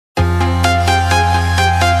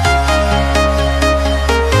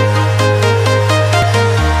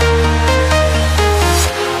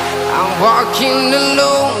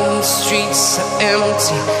streets are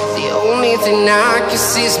empty. The only thing I can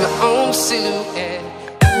see is my own silhouette.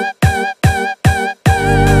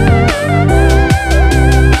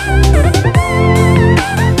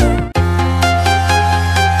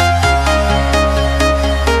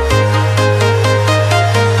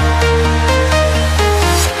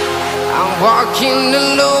 Walking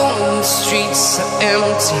alone, the streets are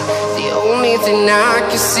empty. The only thing I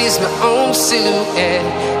can see is my own silhouette.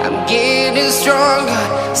 I'm getting stronger,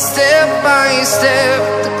 step by step.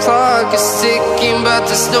 The clock is ticking, but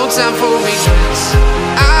there's no time for regrets.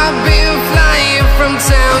 I've been flying from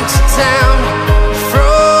town to town,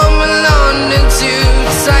 from London to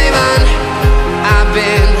Taiwan. I've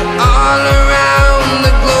been all around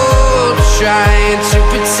the globe, trying to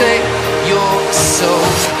protect your soul.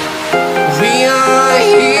 We are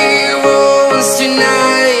heroes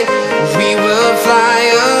tonight. We will fly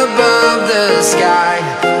above the sky.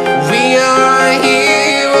 We are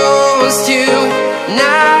heroes tonight.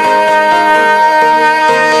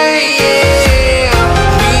 Yeah.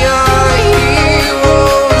 We are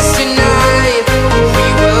heroes tonight. We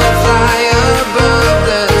will fly above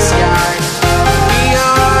the sky. We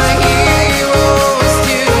are heroes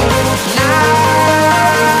tonight.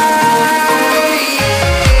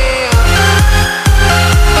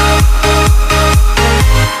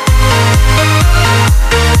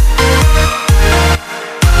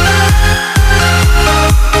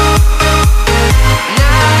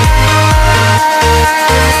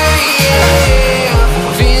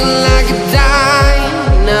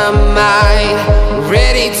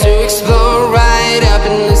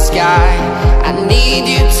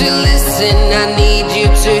 I need you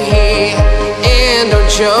to hear and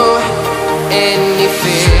don't show any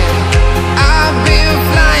fear. I've been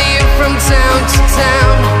flying from town to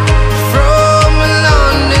town, from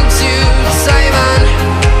London to Taiwan.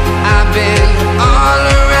 I've been all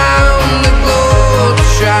around the globe,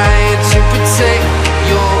 trying to protect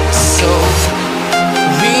your soul.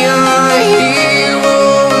 We are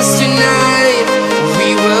heroes tonight.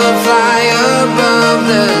 We will fly above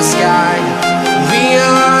the sky. We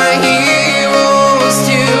are heroes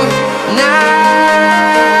tonight.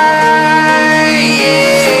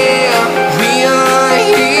 Yeah. We are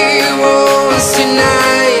heroes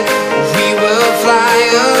tonight. We will fly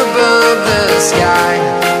above the sky.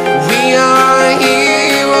 We are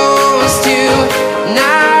heroes tonight.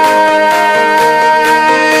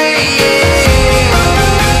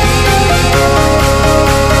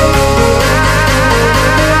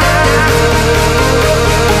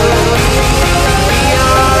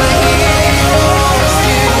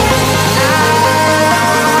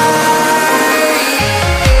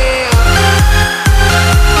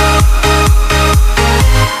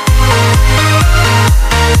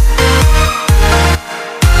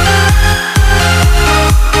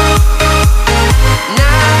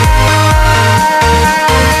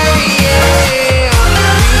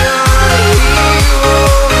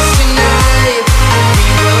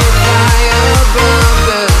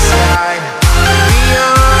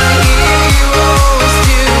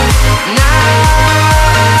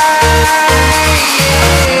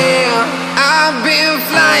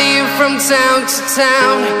 Town to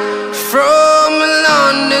town, from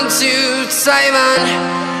London to Taiwan.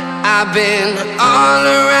 I've been all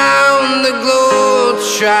around the globe,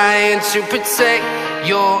 trying to protect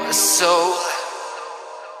your soul.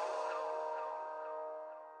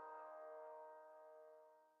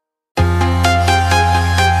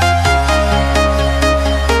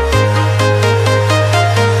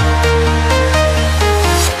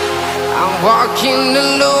 I'm walking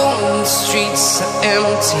alone, the streets are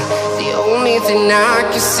empty. The only thing I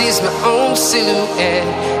can see is my own silhouette.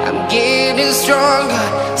 I'm getting stronger,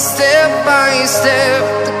 step by step.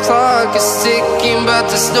 The clock is ticking, but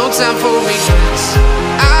there's no time for regrets.